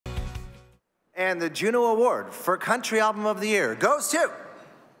And the JUNO Award for Country Album of the Year goes to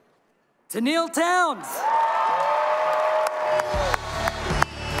Tenille Towns.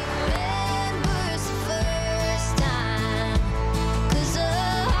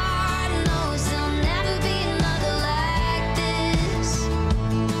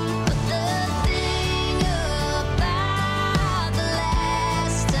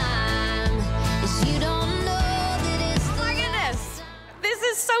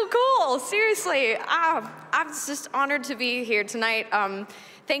 Seriously, I'm just honored to be here tonight.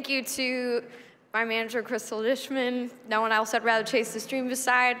 Thank you to my manager, Crystal Dishman. No one else I'd rather chase this dream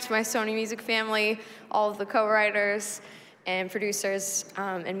beside. To my Sony Music family, all of the co-writers and producers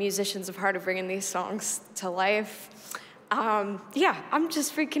and musicians of Heart of bringing these songs to life. Yeah, I'm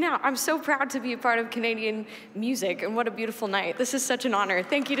just freaking out. I'm so proud to be a part of Canadian music, and what a beautiful night. This is such an honor.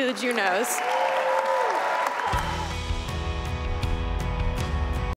 Thank you to the JUNOs.